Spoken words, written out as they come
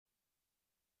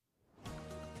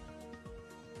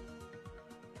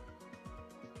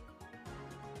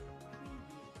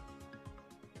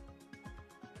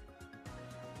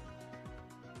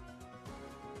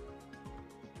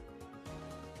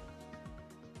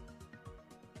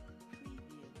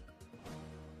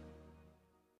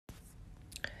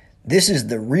This is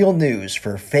the real news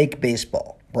for fake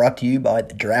baseball, brought to you by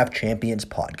the Draft Champions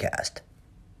podcast.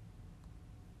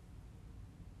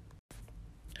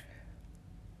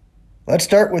 Let's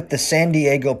start with the San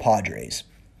Diego Padres.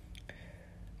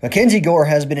 Mackenzie Gore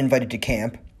has been invited to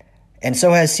camp, and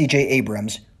so has CJ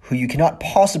Abrams, who you cannot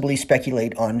possibly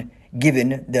speculate on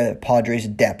given the Padres'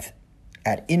 depth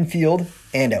at infield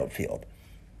and outfield.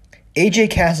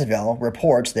 AJ Cassavell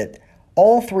reports that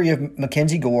all three of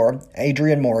Mackenzie Gore,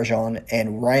 Adrian Morejon,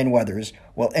 and Ryan Weathers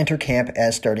will enter camp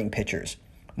as starting pitchers.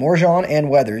 Morejon and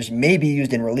Weathers may be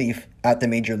used in relief at the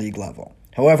major league level.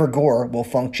 However, Gore will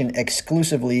function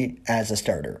exclusively as a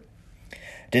starter.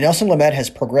 Dinelson Lamet has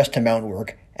progressed to mound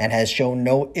work and has shown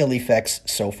no ill effects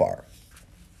so far.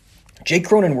 Jake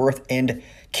Cronenworth and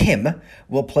Kim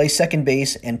will play second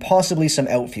base and possibly some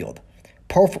outfield.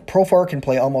 Profar can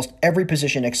play almost every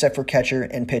position except for catcher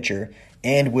and pitcher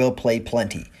and will play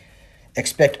plenty.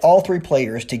 Expect all three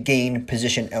players to gain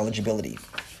position eligibility.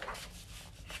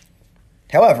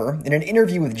 However, in an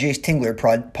interview with Jace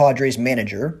Tingler, Padres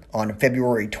manager, on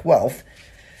February 12th,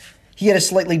 he had a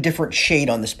slightly different shade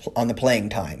on the playing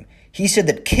time. He said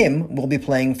that Kim will be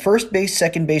playing first base,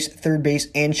 second base, third base,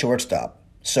 and shortstop,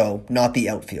 so not the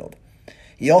outfield.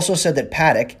 He also said that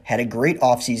Paddock had a great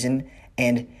offseason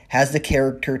and has the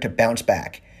character to bounce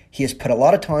back. He has put a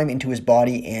lot of time into his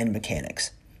body and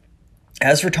mechanics.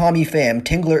 As for Tommy Pham,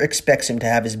 Tingler expects him to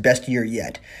have his best year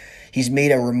yet. He's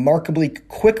made a remarkably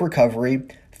quick recovery,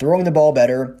 throwing the ball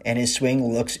better, and his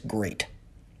swing looks great.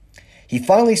 He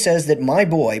finally says that my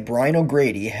boy, Brian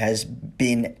O'Grady, has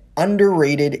been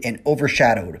underrated and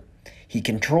overshadowed. He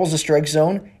controls the strike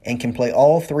zone and can play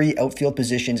all three outfield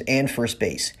positions and first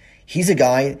base. He's a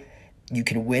guy you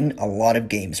can win a lot of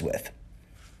games with.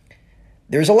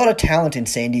 There's a lot of talent in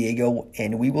San Diego,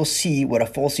 and we will see what a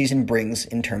full season brings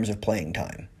in terms of playing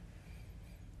time.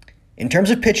 In terms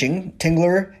of pitching,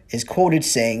 Tingler is quoted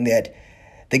saying that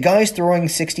the guys throwing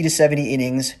 60 to 70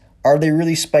 innings, are they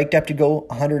really spiked up to go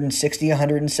 160,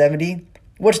 170?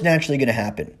 What's naturally going to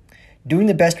happen? Doing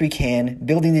the best we can,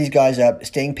 building these guys up,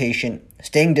 staying patient,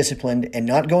 staying disciplined, and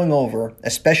not going over,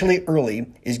 especially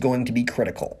early, is going to be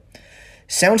critical.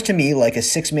 Sounds to me like a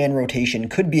six-man rotation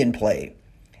could be in play.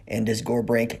 And does Gore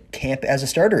break camp as a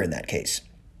starter in that case?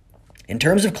 In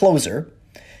terms of closer,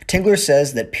 Tingler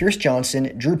says that Pierce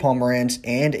Johnson, Drew Pomeranz,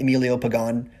 and Emilio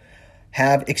Pagan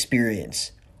have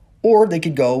experience, or they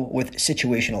could go with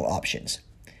situational options.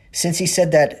 Since he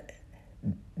said that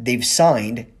they've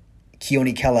signed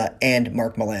Keone Kela and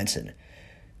Mark Melancon.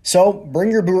 So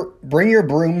bring your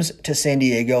brooms to San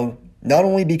Diego, not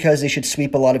only because they should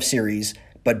sweep a lot of series,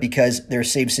 but because their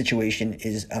save situation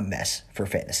is a mess for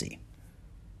fantasy.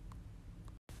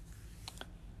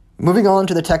 Moving on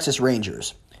to the Texas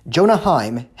Rangers. Jonah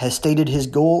Heim has stated his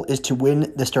goal is to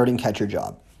win the starting catcher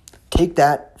job. Take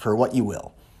that for what you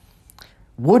will.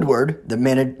 Woodward, the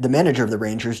manager of the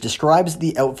Rangers, describes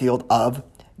the outfield of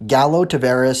Gallo,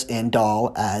 Tavares, and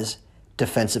Dahl as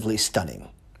defensively stunning.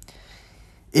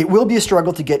 It will be a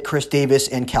struggle to get Chris Davis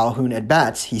and Calhoun at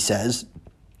bats, he says.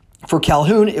 For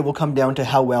Calhoun, it will come down to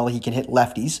how well he can hit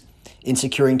lefties in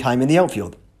securing time in the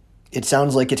outfield. It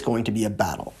sounds like it's going to be a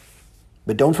battle.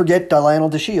 But don't forget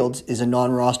Lionel DeShields is a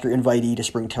non-roster invitee to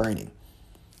spring training.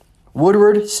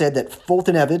 Woodward said that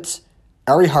Fulton Evans,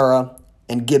 Arihara,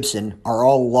 and Gibson are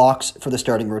all locks for the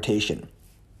starting rotation.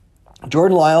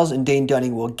 Jordan Lyles and Dane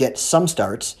Dunning will get some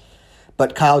starts,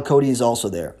 but Kyle Cody is also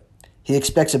there. He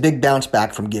expects a big bounce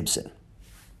back from Gibson.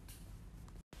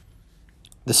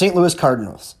 The St. Louis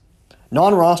Cardinals.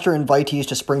 Non-roster invitees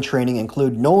to spring training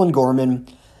include Nolan Gorman,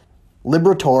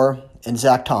 Liberatore, and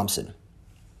Zach Thompson.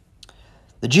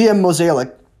 The GM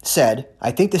Mozeliak said,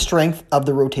 I think the strength of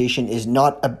the rotation is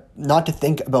not to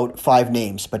think about 5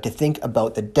 names, but to think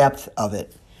about the depth of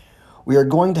it. We are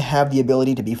going to have the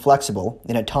ability to be flexible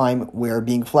in a time where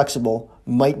being flexible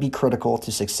might be critical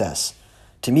to success.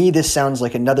 To me, this sounds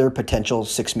like another potential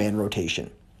 6-man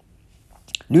rotation.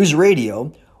 News Radio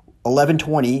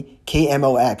 1120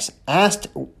 KMOX asked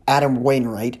Adam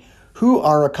Wainwright, who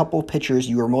are a couple pitchers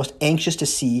you are most anxious to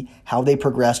see how they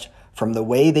progressed from the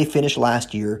way they finished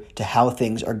last year to how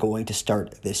things are going to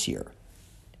start this year.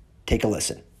 Take a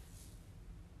listen.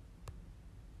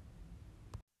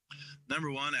 Number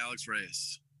one, Alex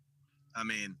Reyes. I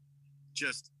mean,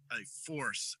 just a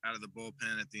force out of the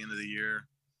bullpen at the end of the year.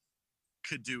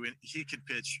 He could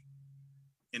pitch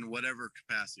in whatever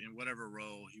capacity, in whatever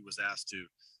role he was asked to.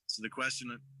 So the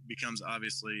question becomes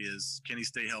obviously is, can he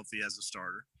stay healthy as a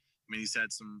starter? I mean, he's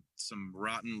had some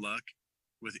rotten luck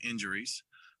with injuries.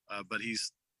 But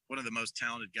he's one of the most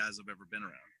talented guys I've ever been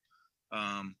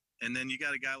around. And then you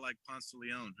got a guy like Ponce de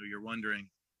Leon, who you're wondering,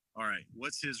 all right,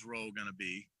 what's his role going to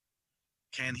be?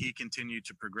 Can he continue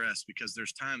to progress? Because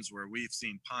there's times where we've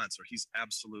seen Ponce where he's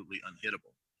absolutely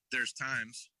unhittable. There's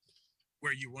times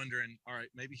where you're wondering, all right,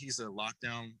 maybe he's a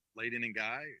lockdown late inning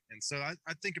guy. And so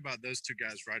I think about those two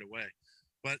guys right away.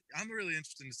 But I'm really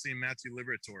interested to see Matthew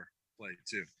Liberatore play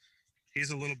too.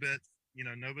 He's a little bit,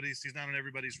 he's not on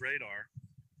everybody's radar,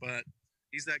 but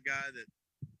he's that guy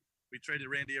that we traded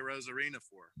Randy Arozarena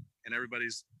for. And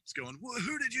everybody's going, well,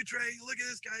 who did you trade? Look at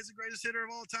this guy. He's the greatest hitter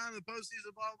of all time in the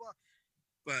postseason, blah, blah, blah.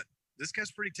 But this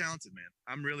guy's pretty talented, man.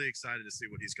 I'm really excited to see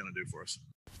what he's going to do for us.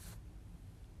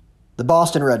 The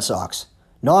Boston Red Sox.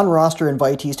 Non-roster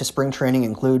invitees to spring training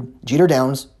include Jeter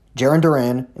Downs, Jarren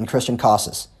Duran, and Christian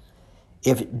Casas.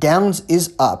 If Downs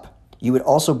is up, you would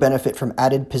also benefit from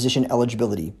added position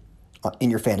eligibility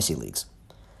in your fantasy leagues.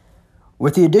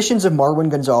 With the additions of Marwin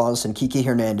Gonzalez and Kike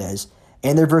Hernandez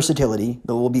and their versatility,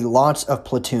 there will be lots of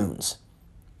platoons.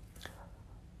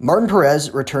 Martin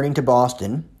Perez returning to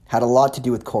Boston had a lot to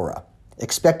do with Cora.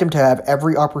 Expect him to have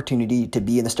every opportunity to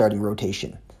be in the starting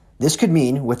rotation. This could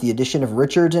mean, with the addition of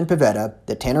Richards and Pivetta,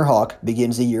 that Tanner Houck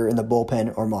begins the year in the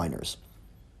bullpen or minors.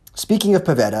 Speaking of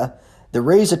Pivetta, the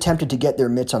Rays attempted to get their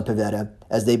mitts on Pivetta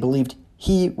as they believed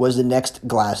he was the next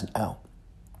Glasnow.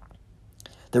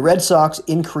 The Red Sox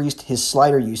increased his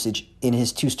slider usage in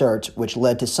his 2 starts, which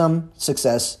led to some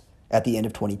success at the end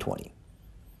of 2020.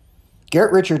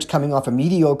 Garrett Richards, coming off a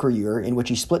mediocre year in which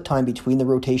he split time between the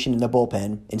rotation and the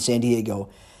bullpen in San Diego,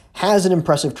 has an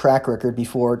impressive track record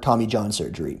before Tommy John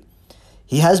surgery.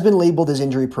 He has been labeled as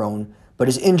injury-prone, but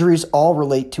his injuries all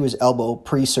relate to his elbow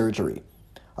pre-surgery.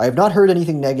 I have not heard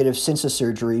anything negative since the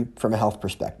surgery from a health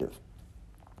perspective.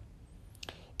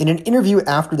 In an interview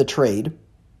after the trade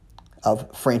of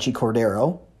Franchy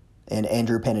Cordero and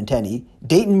Andrew Benintendi,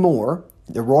 Dayton Moore,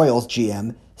 the Royals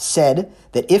GM, said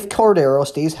that if Cordero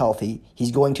stays healthy,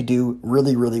 he's going to do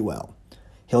really, really well.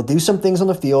 He'll do some things on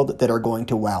the field that are going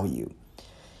to wow you.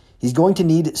 He's going to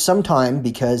need some time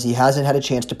because he hasn't had a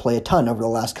chance to play a ton over the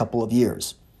last couple of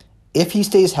years. If he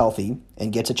stays healthy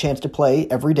and gets a chance to play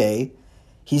every day,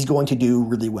 he's going to do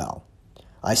really well.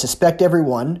 I suspect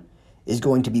everyone is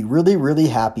going to be really, really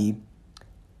happy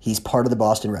he's part of the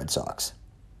Boston Red Sox.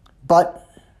 But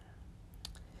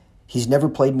he's never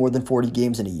played more than 40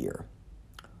 games in a year.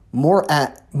 Moore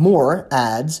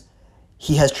adds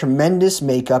he has tremendous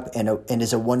makeup and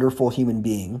is a wonderful human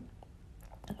being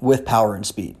with power and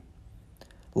speed.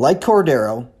 Like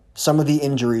Cordero, some of the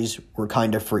injuries were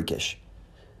kind of freakish.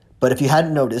 But if you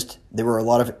hadn't noticed, there were a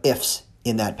lot of ifs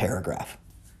in that paragraph.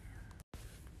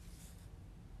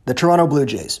 The Toronto Blue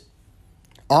Jays.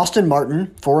 Austin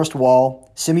Martin, Forrest Wall,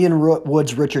 Simeon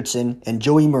Woods Richardson, and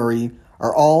Joey Murray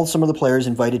are all some of the players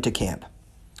invited to camp.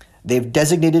 They've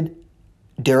designated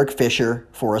Derek Fisher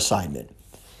for assignment.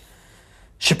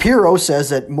 Shapiro says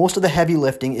that most of the heavy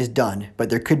lifting is done, but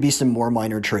there could be some more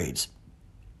minor trades.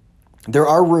 There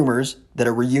are rumors that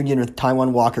a reunion with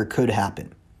Taijuan Walker could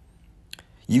happen.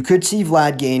 You could see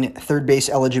Vlad gain third base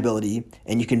eligibility,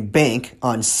 and you can bank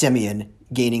on Simeon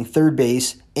gaining third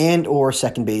base and or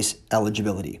second base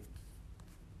eligibility.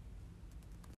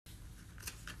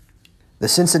 The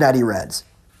Cincinnati Reds.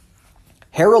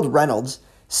 Harold Reynolds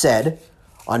said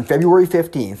on February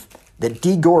 15th that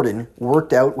Dee Gordon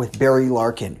worked out with Barry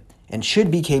Larkin and should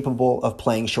be capable of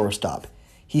playing shortstop.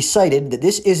 He cited that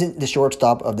this isn't the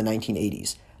shortstop of the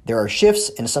 1980s. There are shifts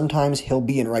and sometimes he'll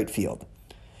be in right field.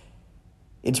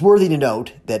 It's worthy to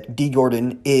note that Dee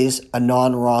Gordon is a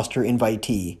non-roster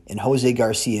invitee and Jose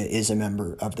Garcia is a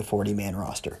member of the 40-man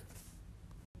roster.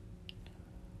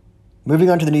 Moving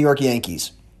on to the New York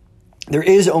Yankees. There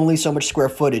is only so much square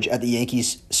footage at the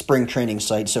Yankees spring training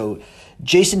site, so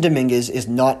Jason Dominguez is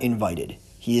not invited.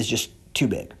 He is just too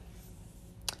big.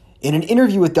 In an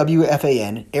interview with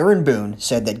WFAN, Aaron Boone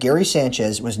said that Gary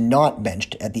Sanchez was not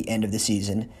benched at the end of the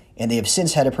season, and they have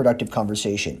since had a productive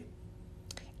conversation.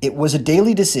 It was a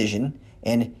daily decision,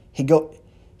 and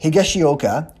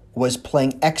Higashioka was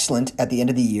playing excellent at the end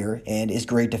of the year and is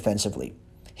great defensively,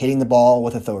 hitting the ball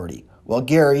with authority, while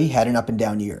Gary had an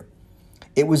up-and-down year.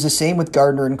 It was the same with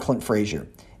Gardner and Clint Frazier.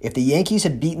 If the Yankees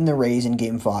had beaten the Rays in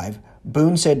Game 5,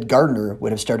 Boone said Gardner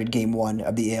would have started Game 1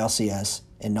 of the ALCS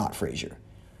and not Frazier.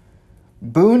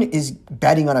 Boone is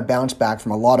betting on a bounce back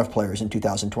from a lot of players in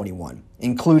 2021,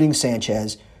 including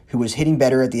Sanchez, who was hitting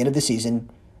better at the end of the season,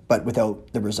 but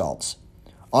without the results.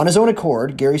 On his own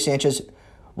accord, Gary Sanchez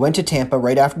went to Tampa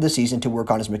right after the season to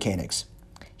work on his mechanics.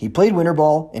 He played winter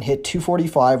ball and hit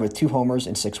 .245 with 2 homers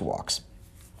and 6 walks.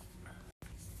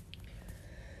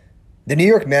 The New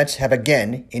York Mets have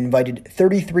again invited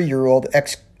 33-year-old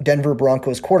ex-Denver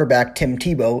Broncos quarterback Tim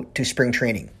Tebow to spring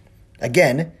training.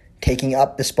 Again, taking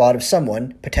up the spot of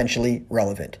someone potentially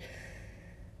relevant.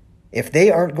 If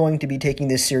they aren't going to be taking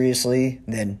this seriously,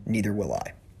 then neither will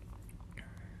I.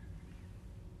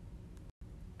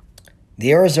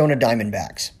 The Arizona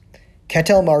Diamondbacks.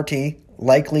 Ketel Marte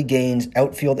likely gains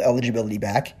outfield eligibility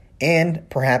back and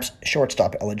perhaps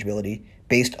shortstop eligibility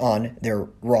based on their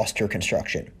roster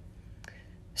construction.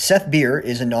 Seth Beer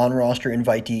is a non-roster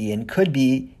invitee and could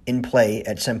be in play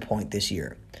at some point this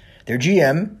year. Their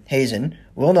GM, Hazen,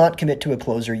 will not commit to a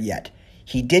closer yet.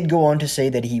 He did go on to say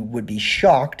that he would be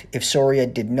shocked if Soria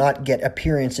did not get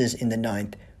appearances in the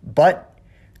ninth, but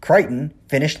Crichton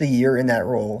finished the year in that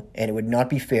role, and it would not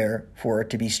be fair for it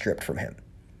to be stripped from him.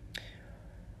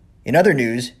 In other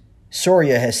news,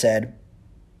 Soria has said,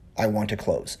 "I want to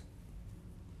close."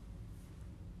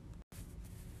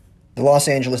 The Los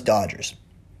Angeles Dodgers.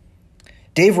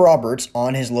 Dave Roberts,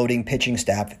 on his loading pitching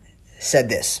staff, said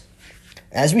this: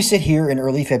 "As we sit here in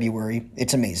early February,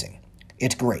 it's amazing.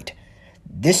 It's great.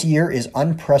 This year is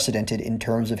unprecedented in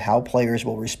terms of how players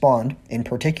will respond, in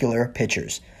particular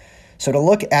pitchers. So to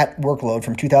look at workload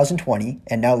from 2020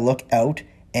 and now look out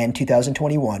and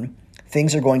 2021,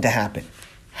 things are going to happen.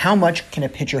 How much can a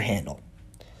pitcher handle?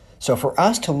 So for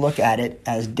us to look at it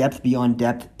as depth beyond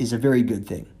depth is a very good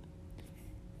thing."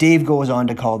 Dave goes on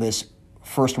to call this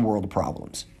first world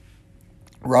problems.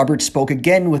 Roberts spoke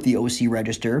again with the OC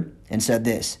Register and said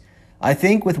this: "I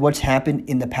think with what's happened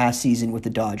in the past season with the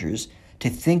Dodgers, to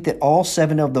think that all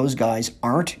 7 of those guys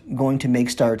aren't going to make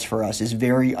starts for us is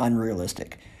very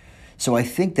unrealistic. So I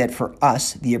think that for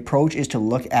us, the approach is to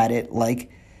look at it like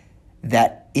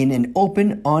that in an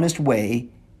open, honest way,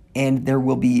 and there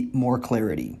will be more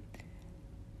clarity.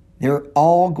 They're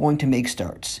all going to make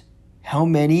starts. How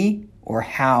many or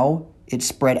how it's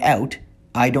spread out,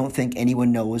 I don't think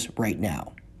anyone knows right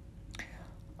now.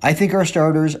 I think our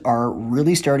starters are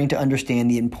really starting to understand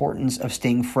the importance of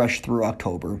staying fresh through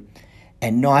October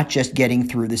and not just getting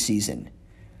through the season.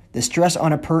 The stress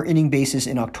on a per-inning basis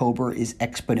in October is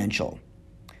exponential.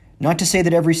 Not to say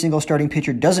that every single starting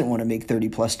pitcher doesn't want to make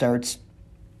 30-plus starts,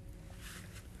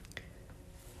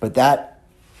 but that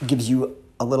gives you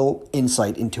a little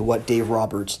insight into what Dave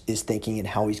Roberts is thinking and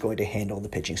how he's going to handle the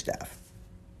pitching staff.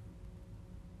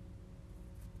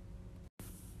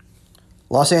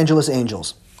 Los Angeles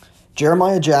Angels.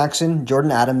 Jeremiah Jackson,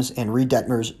 Jordan Adams, and Reed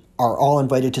Detmers are all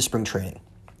invited to spring training.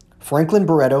 Franklin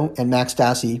Barreto and Max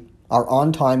Stassi are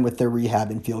on time with their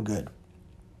rehab and feel good.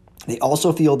 They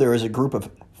also feel there is a group of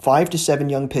 5 to 7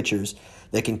 young pitchers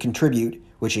that can contribute,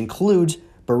 which includes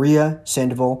Berea,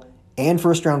 Sandoval, and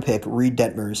first-round pick Reed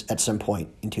Detmers at some point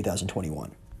in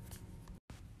 2021.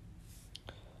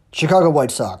 Chicago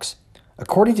White Sox.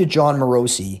 According to John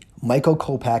Morosi, Michael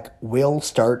Kopech will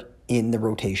start in the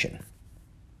rotation.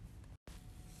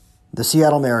 The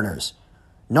Seattle Mariners.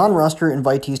 Non-roster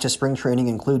invitees to spring training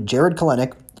include Jared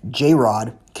Kelenic,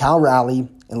 J-Rod, Cal Raleigh,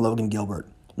 and Logan Gilbert.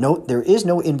 Note, there is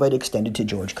no invite extended to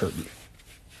George Kirby.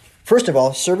 First of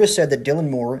all, Service said that Dylan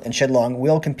Moore and Shed Long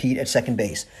will compete at second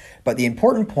base, but the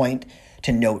important point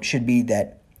to note should be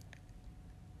that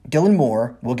Dylan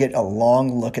Moore will get a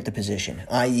long look at the position,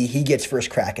 i.e. he gets first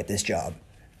crack at this job.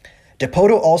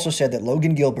 Dipoto also said that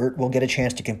Logan Gilbert will get a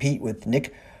chance to compete with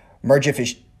Nick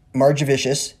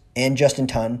Margevicius and Justin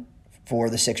Tunn for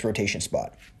the 6th rotation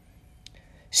spot.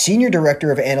 Senior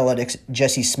Director of Analytics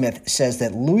Jesse Smith says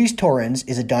that Luis Torrens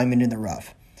is a diamond in the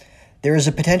rough. There is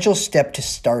a potential step to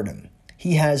stardom.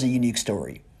 He has a unique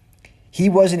story. He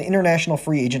was an international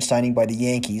free agent signing by the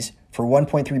Yankees for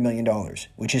 $1.3 million,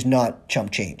 which is not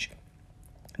chump change.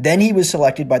 Then he was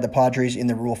selected by the Padres in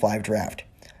the Rule 5 draft.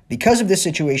 Because of this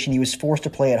situation, he was forced to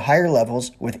play at higher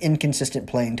levels with inconsistent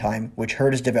playing time, which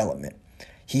hurt his development.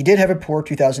 He did have a poor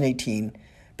 2018,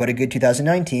 but a good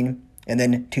 2019, and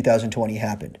then 2020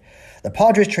 happened. The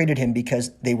Padres traded him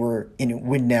because they were in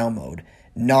win-now mode,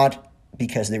 not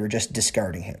because they were just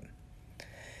discarding him.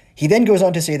 He then goes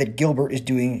on to say that Gilbert is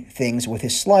doing things with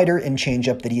his slider and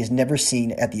changeup that he has never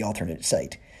seen at the alternate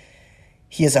site.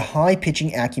 He has a high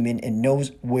pitching acumen and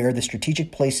knows where the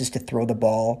strategic places to throw the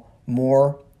ball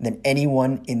more than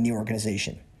anyone in the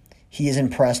organization. He is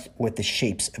impressed with the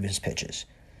shapes of his pitches.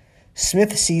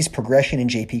 Smith sees progression in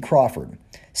J.P. Crawford,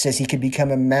 says he could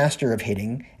become a master of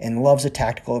hitting, and loves a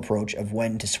tactical approach of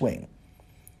when to swing.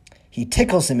 He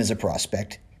tickles him as a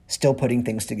prospect, still putting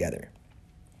things together.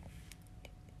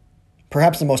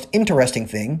 Perhaps the most interesting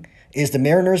thing is the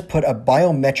Mariners put a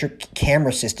biometric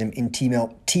camera system in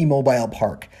T-Mobile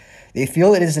Park. They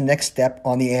feel it is the next step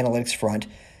on the analytics front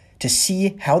to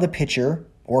see how the pitcher,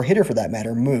 or hitter for that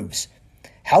matter, moves,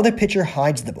 how the pitcher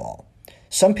hides the ball.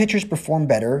 Some pitchers perform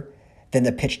better than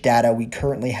the pitch data we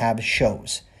currently have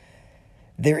shows.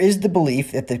 There is the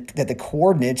belief that the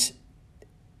coordinates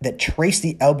that trace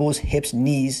the elbows, hips,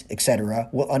 knees, etc.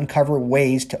 will uncover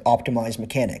ways to optimize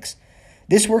mechanics.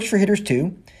 This works for hitters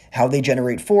too, how they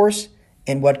generate force,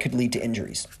 and what could lead to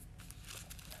injuries.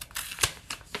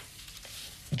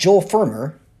 Joel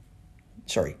Furman,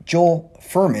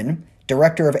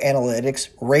 director of analytics,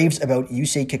 raves about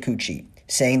Yusei Kikuchi,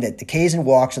 saying that the Ks and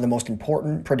walks are the most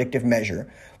important predictive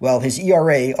measure, while his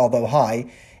ERA, although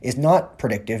high, is not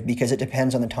predictive because it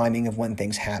depends on the timing of when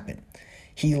things happen.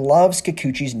 He loves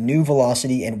Kikuchi's new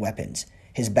velocity and weapons.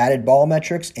 His batted ball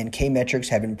metrics and K metrics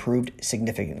have improved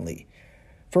significantly.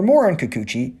 For more on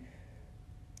Kikuchi,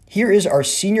 here is our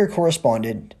senior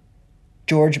correspondent,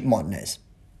 George Montanez.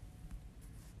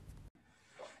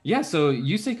 Yeah, so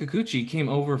Yusei Kikuchi came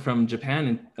over from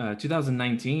Japan in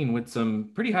 2019 with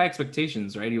some pretty high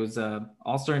expectations, right? He was an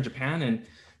all-star in Japan and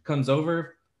comes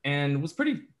over and was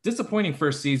pretty disappointing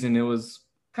first season. It was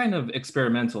kind of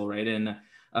experimental, right? And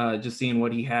just seeing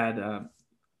what he had,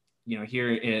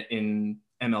 here in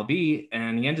MLB,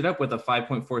 and he ended up with a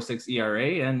 5.46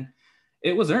 ERA, and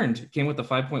it was earned. It came with a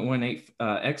 5.18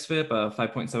 xFIP, a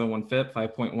 5.71 FIP,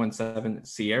 5.17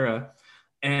 SIERA,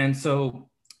 and so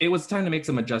it was time to make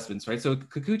some adjustments, right? So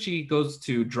Kikuchi goes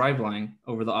to Driveline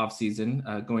over the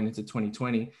offseason, going into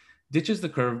 2020, ditches the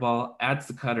curveball, adds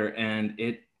the cutter, and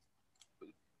it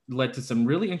led to some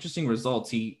really interesting results.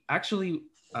 He actually,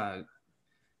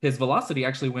 his velocity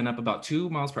actually went up about 2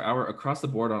 miles per hour across the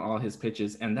board on all his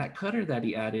pitches. And that cutter that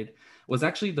he added was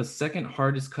actually the second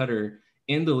hardest cutter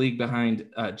in the league behind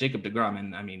Jacob deGrom.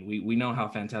 And I mean, we know how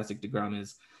fantastic deGrom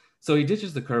is. So he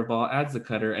ditches the curveball, adds the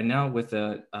cutter, and now with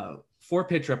a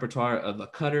 4-pitch repertoire of a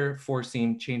cutter,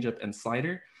 4-seam, changeup, and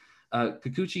slider,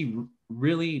 Kikuchi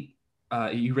really,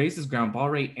 he raised his ground ball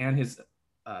rate and his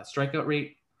strikeout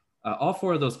rate. All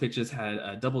 4 of those pitches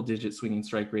had double-digit swinging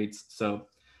strike rates. So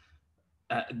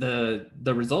the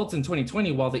results in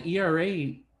 2020, while the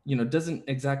ERA, doesn't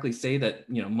exactly say that,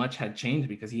 much had changed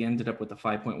because he ended up with a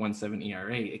 5.17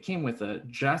 ERA. It came with a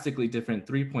drastically different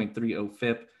 3.30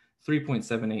 FIP,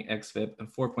 3.78 xFIP, and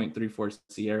 4.34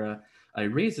 SIERA. I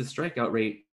raised his strikeout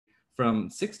rate from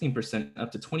 16%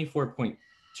 up to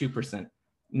 24.2%.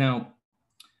 Now,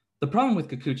 the problem with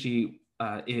Kikuchi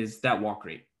is that walk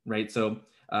rate, right? So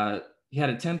he had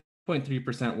a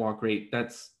 10.3% walk rate.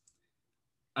 That's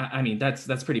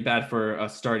pretty bad for a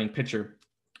starting pitcher.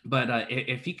 But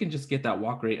if he can just get that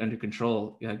walk rate under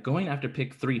control, going after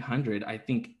pick 300, I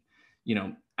think,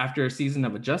 after a season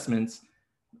of adjustments,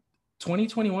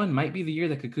 2021 might be the year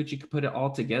that Kikuchi could put it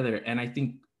all together. And I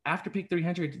think after pick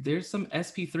 300, there's some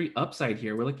SP3 upside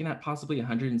here. We're looking at possibly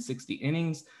 160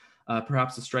 innings,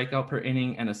 perhaps a strikeout per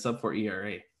inning, and a sub-4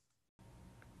 ERA.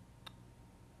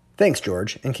 Thanks,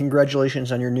 George, and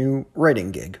congratulations on your new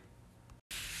writing gig.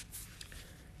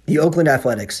 The Oakland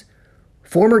Athletics.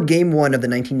 Former Game 1 of the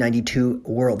 1992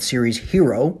 World Series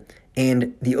hero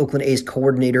and the Oakland A's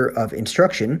coordinator of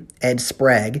instruction, Ed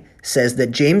Sprague, says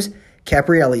that James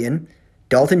Kaprielian,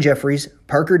 Dalton Jeffries,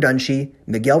 Parker Dunshee,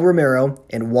 Miguel Romero,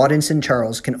 and Waddinson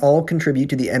Charles can all contribute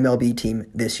to the MLB team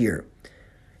this year.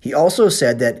 He also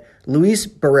said that Luis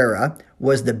Barrera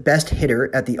was the best hitter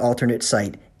at the alternate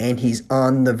site, and he's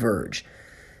on the verge.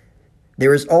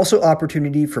 There is also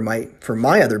opportunity for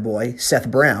my other boy,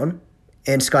 Seth Brown,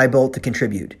 and Sky Bolt to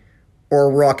contribute,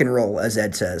 or rock and roll, as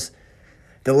Ed says.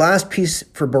 The last piece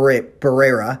for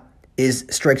Barrera is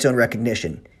strike zone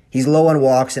recognition. He's low on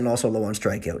walks and also low on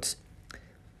strikeouts.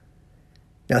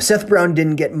 Now, Seth Brown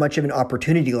didn't get much of an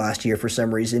opportunity last year for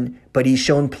some reason, but he's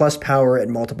shown plus power at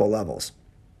multiple levels.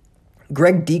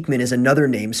 Greg Deichmann is another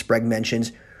name Sprague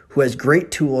mentions who has great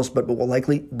tools but will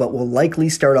likely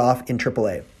start off in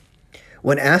AAA.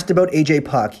 When asked about AJ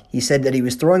Puck, he said that he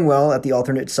was throwing well at the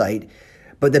alternate site,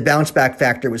 but the bounce back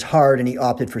factor was hard and he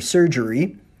opted for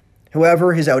surgery.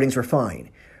 However, his outings were fine.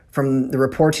 From the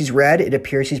reports he's read, it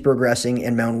appears he's progressing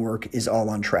and mound work is all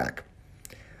on track.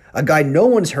 A guy no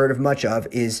one's heard of much of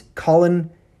is Colin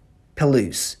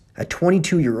Pelouse, a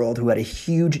 22-year-old who had a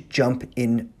huge jump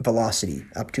in velocity,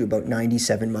 up to about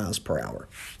 97 miles per hour.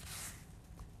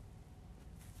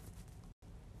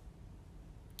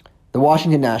 The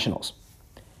Washington Nationals.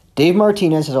 Dave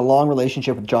Martinez has a long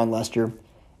relationship with Jon Lester,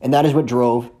 and that is what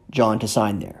drove Jon to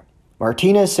sign there.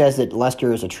 Martinez says that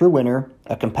Lester is a true winner,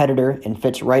 a competitor, and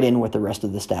fits right in with the rest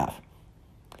of the staff.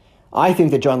 I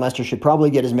think that Jon Lester should probably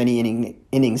get as many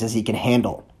innings as he can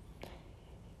handle.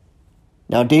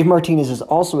 Now, Dave Martinez is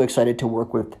also excited to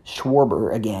work with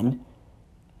Schwarber again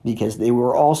because they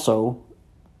were also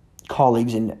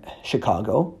colleagues in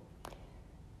Chicago,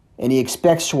 and he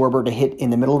expects Schwarber to hit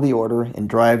in the middle of the order and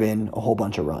drive in a whole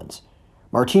bunch of runs.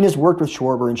 Martinez worked with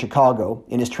Schwarber in Chicago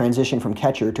in his transition from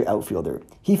catcher to outfielder.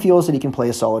 He feels that he can play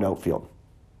a solid outfield.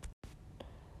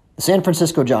 The San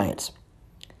Francisco Giants.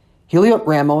 Heliot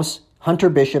Ramos, Hunter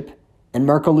Bishop, and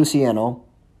Marco Luciano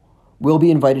will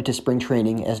be invited to spring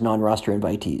training as non-roster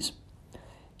invitees.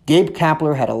 Gabe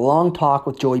Kapler had a long talk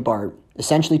with Joey Bart,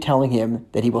 essentially telling him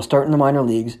that he will start in the minor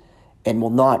leagues and will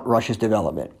not rush his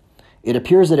development. It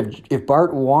appears that if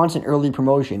Bart wants an early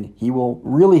promotion, he will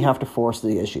really have to force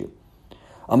the issue.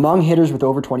 Among hitters with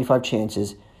over 25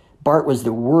 chances, Bart was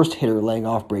the worst hitter laying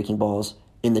off breaking balls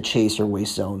in the chase or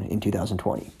waste zone in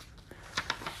 2020.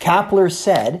 Kapler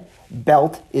said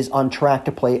Belt is on track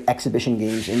to play exhibition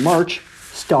games in March,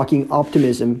 stocking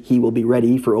optimism he will be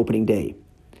ready for opening day.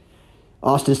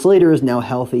 Austin Slater is now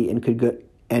healthy and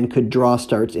could draw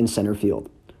starts in center field.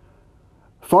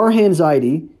 Farhan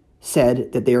Zaidi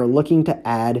said that they are looking to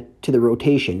add to the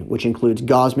rotation, which includes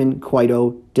Gausman,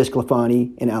 Cueto,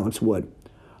 DeSclafani, and Alex Wood.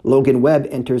 Logan Webb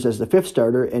enters as the fifth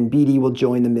starter, and Beatty will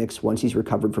join the mix once he's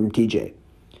recovered from TJ.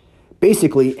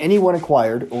 Basically, anyone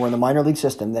acquired or in the minor league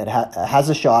system that has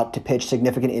a shot to pitch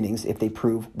significant innings if they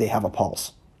prove they have a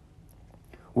pulse.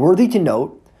 Worthy to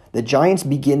note, the Giants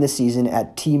begin the season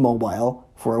at T-Mobile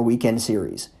for a weekend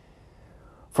series.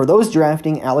 For those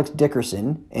drafting Alex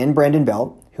Dickerson and Brandon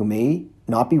Belt, who may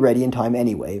not be ready in time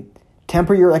anyway,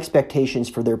 temper your expectations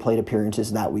for their plate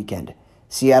appearances that weekend.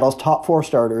 Seattle's top 4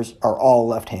 starters are all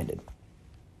left-handed.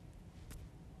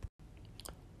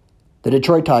 The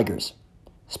Detroit Tigers.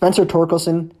 Spencer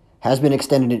Torkelson has been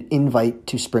extended an invite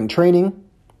to spring training.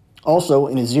 Also,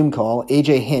 in a Zoom call,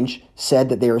 AJ Hinch said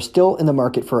that they are still in the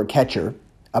market for a catcher,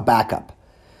 a backup.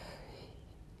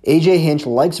 AJ Hinch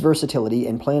likes versatility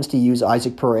and plans to use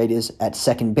Isaac Paredes at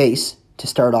second base to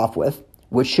start off with,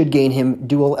 which should gain him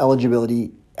dual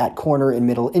eligibility at corner and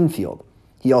middle infield.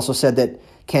 He also said that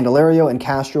Candelario and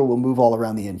Castro will move all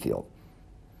around the infield.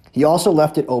 He also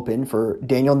left it open for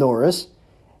Daniel Norris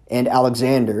and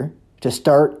Alexander to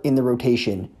start in the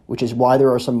rotation, which is why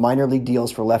there are some minor league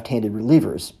deals for left-handed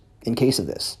relievers in case of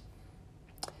this.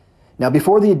 Now,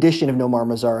 before the addition of Nomar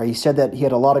Mazara, he said that he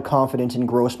had a lot of confidence in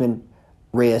Grossman,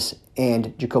 Reyes,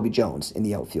 and Jacoby Jones in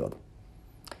the outfield.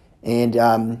 And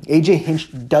AJ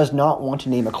Hinch does not want to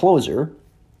name a closer,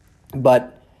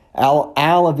 but Al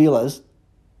Avila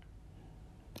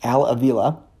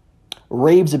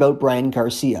raves about Brian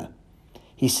Garcia.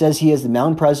 He says he has the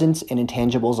mound presence and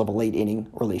intangibles of a late-inning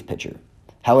relief pitcher.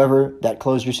 However, that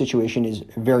closer situation is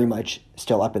very much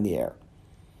still up in the air.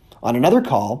 On another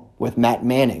call with Matt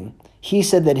Manning, he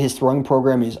said that his throwing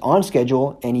program is on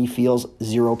schedule and he feels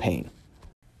zero pain.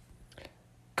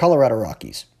 Colorado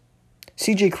Rockies.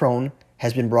 CJ Cron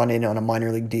has been brought in on a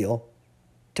minor league deal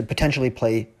to potentially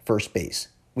play first base.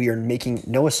 We are making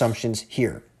no assumptions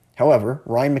here. However,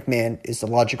 Ryan McMahon is the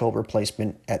logical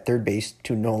replacement at third base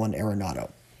to Nolan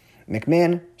Arenado.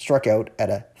 McMahon struck out at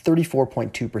a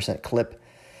 34.2% clip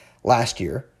last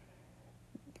year,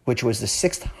 which was the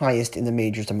 6th highest in the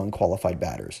majors among qualified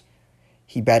batters.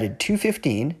 He batted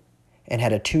 .215 and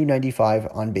had a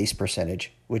 .295 on-base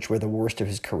percentage, which were the worst of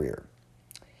his career.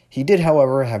 He did,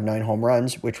 however, have 9 home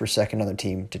runs, which were second on the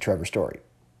team to Trevor Story.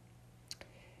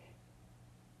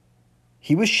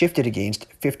 He was shifted against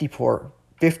 54%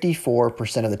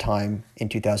 of the time in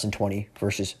 2020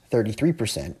 versus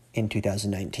 33% in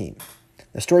 2019.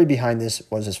 The story behind this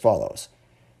was as follows.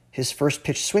 His first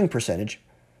pitch swing percentage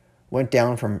went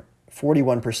down from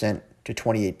 41% to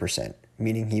 28%,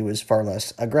 meaning he was far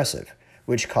less aggressive,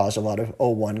 which caused a lot of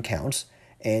 0-1 counts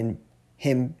and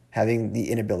him having the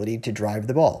inability to drive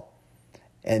the ball,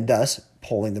 and thus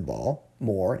pulling the ball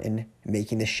more and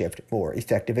making the shift more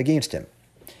effective against him.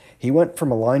 He went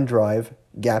from a line drive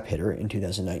gap hitter in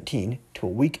 2019 to a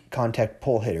weak contact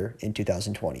pull hitter in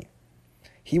 2020.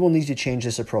 He will need to change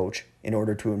this approach in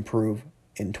order to improve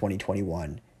in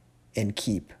 2021 and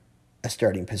keep a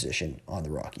starting position on the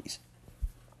Rockies.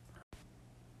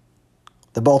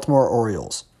 The Baltimore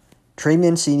Orioles. Trey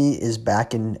Mancini is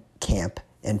back in camp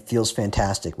and feels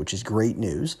fantastic, which is great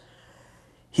news.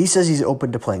 He says he's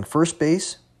open to playing first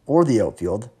base or the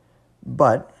outfield,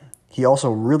 but he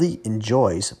also really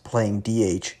enjoys playing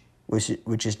DH,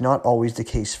 which is not always the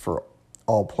case for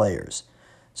all players.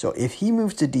 So if he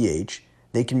moves to DH,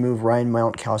 they can move Ryan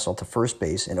Mountcastle to first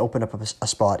base and open up a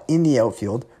spot in the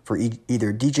outfield for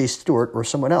either DJ Stewart or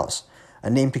someone else. A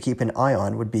name to keep an eye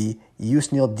on would be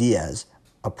Yusniel Diaz,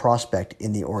 a prospect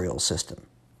in the Orioles system.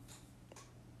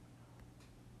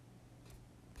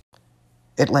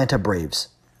 Atlanta Braves.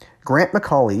 Grant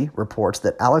McCauley reports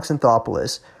that Alex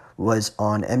Anthopoulos was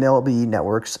on MLB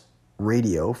Network's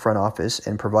radio front office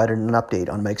and provided an update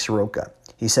on Mike Soroka.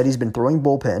 He said he's been throwing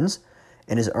bullpens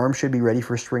and his arm should be ready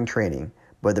for spring training,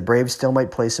 but the Braves still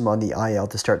might place him on the IL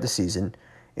to start the season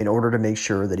in order to make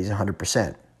sure that he's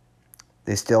 100%.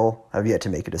 They still have yet to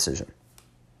make a decision.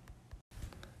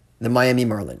 The Miami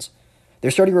Marlins.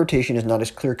 Their starting rotation is not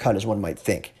as clear-cut as one might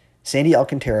think. Sandy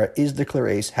Alcantara is the clear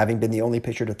ace, having been the only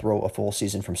pitcher to throw a full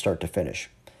season from start to finish.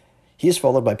 He is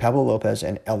followed by Pablo Lopez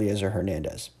and Eliezer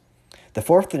Hernandez. The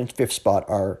fourth and fifth spot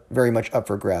are very much up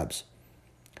for grabs.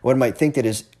 One might think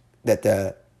that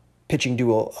the pitching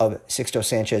duo of Sixto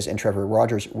Sanchez and Trevor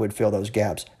Rogers would fill those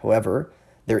gaps. However,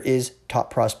 there is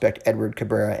top prospect Edward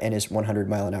Cabrera and his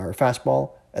 100-mile-an-hour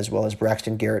fastball, as well as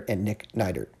Braxton Garrett and Nick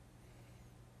Neidert.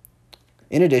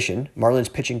 In addition,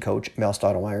 Marlins pitching coach Mel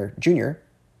Stottlemyre Jr.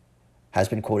 has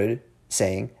been quoted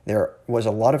saying there was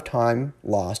a lot of time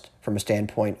lost from a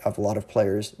standpoint of a lot of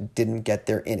players didn't get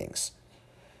their innings.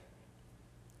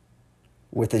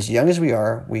 With as young as we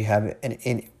are, we have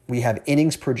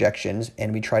innings projections,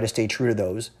 and we try to stay true to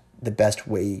those the best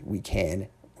way we can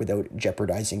without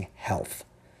jeopardizing health.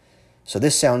 So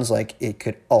this sounds like it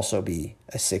could also be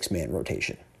a 6-man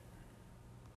rotation.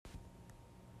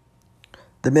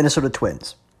 The Minnesota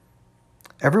Twins.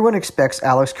 Everyone expects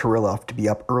Alex Kirilloff to be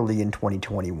up early in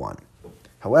 2021.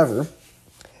 However,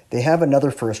 they have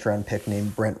another first-round pick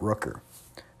named Brent Rooker,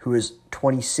 who is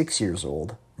 26 years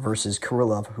old, versus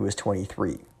Kirilloff, who is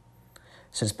 23.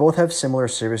 Since both have similar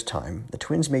service time, the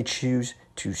Twins may choose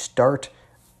to start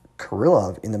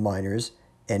Kirilloff in the minors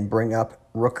and bring up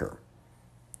Rooker.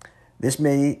 This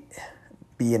may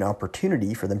be an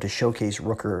opportunity for them to showcase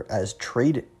Rooker as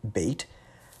trade bait,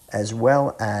 as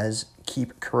well as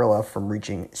keep Kirilloff from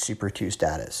reaching Super 2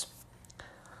 status.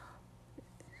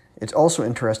 It's also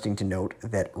interesting to note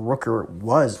that Rooker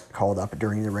was called up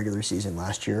during the regular season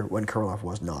last year when Kirilloff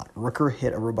was not. Rooker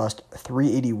hit a robust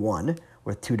 .381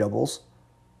 with 2 doubles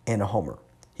and a homer.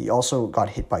 He also got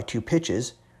hit by 2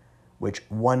 pitches, which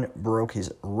one broke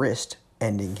his wrist,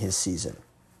 ending his season.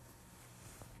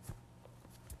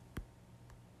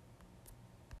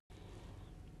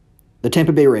 The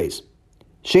Tampa Bay Rays.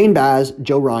 Shane Baz,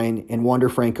 Joe Ryan, and Wander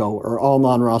Franco are all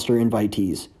non-roster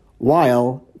invitees,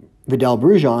 while Vidal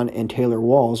Brujan and Taylor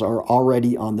Walls are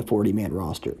already on the 40-man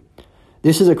roster.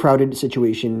 This is a crowded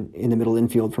situation in the middle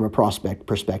infield from a prospect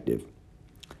perspective.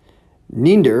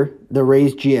 Ninder, the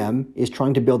Rays GM, is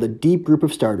trying to build a deep group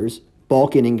of starters,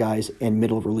 bulk inning guys, and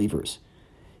middle relievers.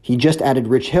 He just added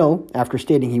Rich Hill after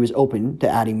stating he was open to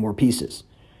adding more pieces.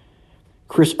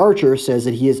 Chris Archer says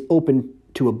that he is open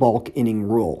to a bulk inning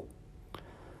role.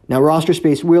 Now, roster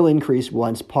space will increase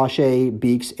once Pache,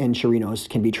 Beeks, and Chirinos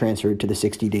can be transferred to the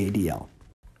 60-day DL.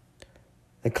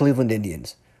 The Cleveland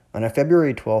Indians. On a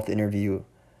February 12th interview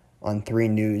on 3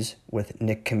 News with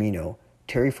Nick Camino,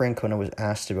 Terry Francona was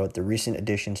asked about the recent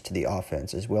additions to the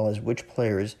offense, as well as which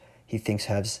players he thinks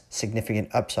have significant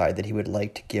upside that he would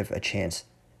like to give a chance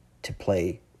to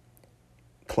play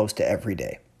close to every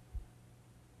day.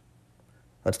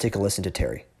 Let's take a listen to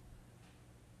Terry.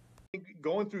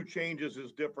 Going through changes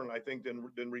is different, I think,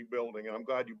 than rebuilding, and I'm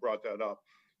glad you brought that up.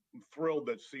 I'm thrilled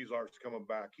that Cesar's coming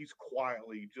back. He's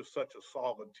quietly just such a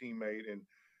solid teammate, and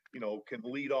can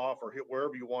lead off or hit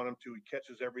wherever you want him to. He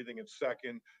catches everything at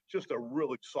second. Just a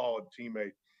really solid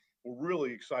teammate. We're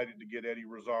really excited to get Eddie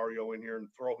Rosario in here and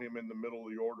throw him in the middle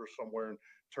of the order somewhere and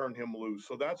turn him loose.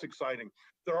 So that's exciting.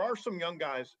 There are some young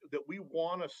guys that we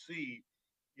want to see,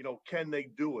 can they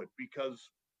do it? Because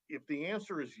if the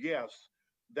answer is yes,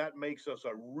 that makes us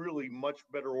a really much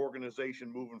better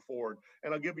organization moving forward.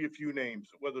 And I'll give you a few names,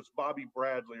 whether it's Bobby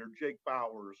Bradley or Jake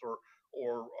Bowers or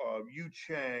Yu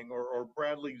Chang or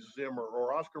Bradley Zimmer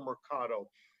or Oscar Mercado.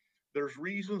 There's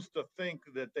reasons to think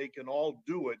that they can all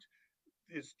do it.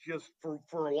 It's just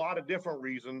for a lot of different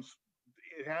reasons,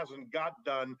 it hasn't got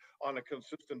done on a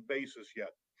consistent basis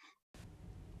yet.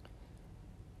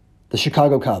 The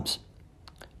Chicago Cubs.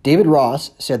 David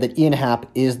Ross said that Ian Happ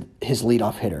is his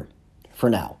leadoff hitter. For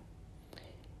now.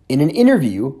 In an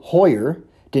interview, Hoyer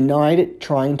denied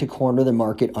trying to corner the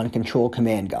market on control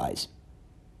command guys.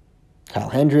 Kyle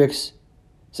Hendricks,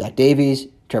 Zach Davies,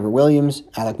 Trevor Williams,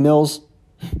 Alec Mills.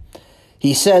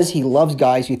 He says he loves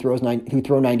guys who throw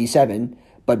 97,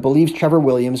 but believes Trevor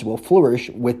Williams will flourish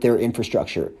with their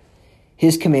infrastructure.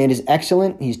 His command is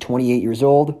excellent. He's 28 years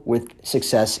old with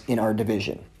success in our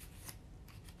division.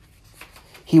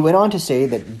 He went on to say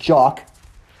that Jock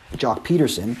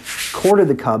Peterson courted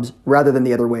the Cubs rather than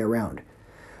the other way around.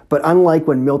 But unlike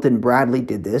when Milton Bradley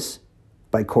did this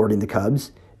by courting the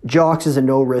Cubs, Jock's is a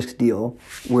no-risk deal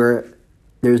where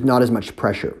there's not as much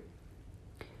pressure.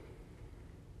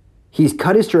 He's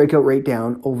cut his strikeout rate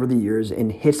down over the years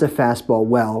and hits a fastball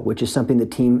well, which is something the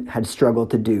team had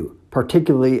struggled to do,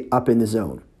 particularly up in the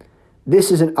zone.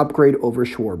 This is an upgrade over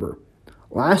Schwarber.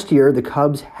 Last year, the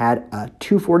Cubs had a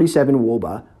 .247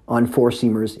 WOBA on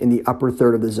four-seamers in the upper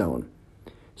third of the zone.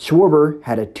 Schwarber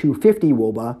had a .250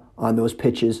 WOBA on those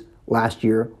pitches last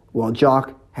year, while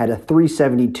Jock had a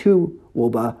 .372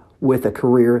 WOBA with a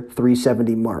career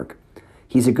 .370 mark.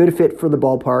 He's a good fit for the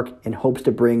ballpark and hopes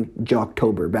to bring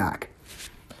Jocktober back.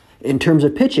 In terms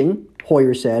of pitching,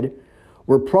 Hoyer said,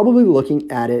 "We're probably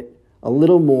looking at it a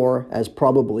little more as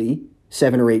probably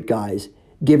 7 or 8 guys,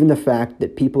 given the fact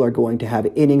that people are going to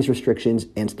have innings restrictions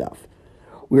and stuff.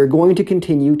 We are going to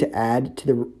continue to add to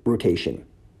the rotation."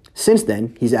 Since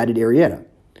then, he's added Arrieta.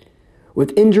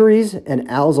 With injuries and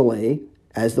Alzolay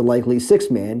as the likely sixth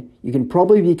man, you can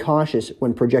probably be cautious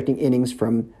when projecting innings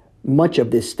from much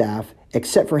of this staff,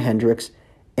 except for Hendricks,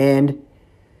 and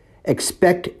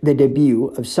expect the debut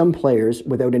of some players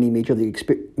without any major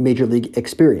league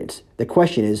experience. The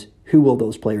question is, who will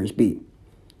those players be?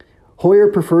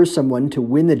 Hoyer prefers someone to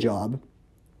win the job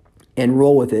and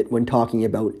roll with it when talking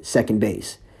about second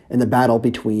base and the battle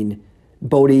between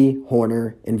Bodie,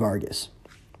 Horner, and Vargas.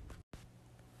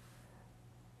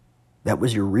 That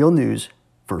was your real news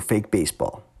for fake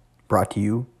baseball, brought to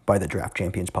you by the Draft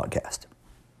Champions Podcast.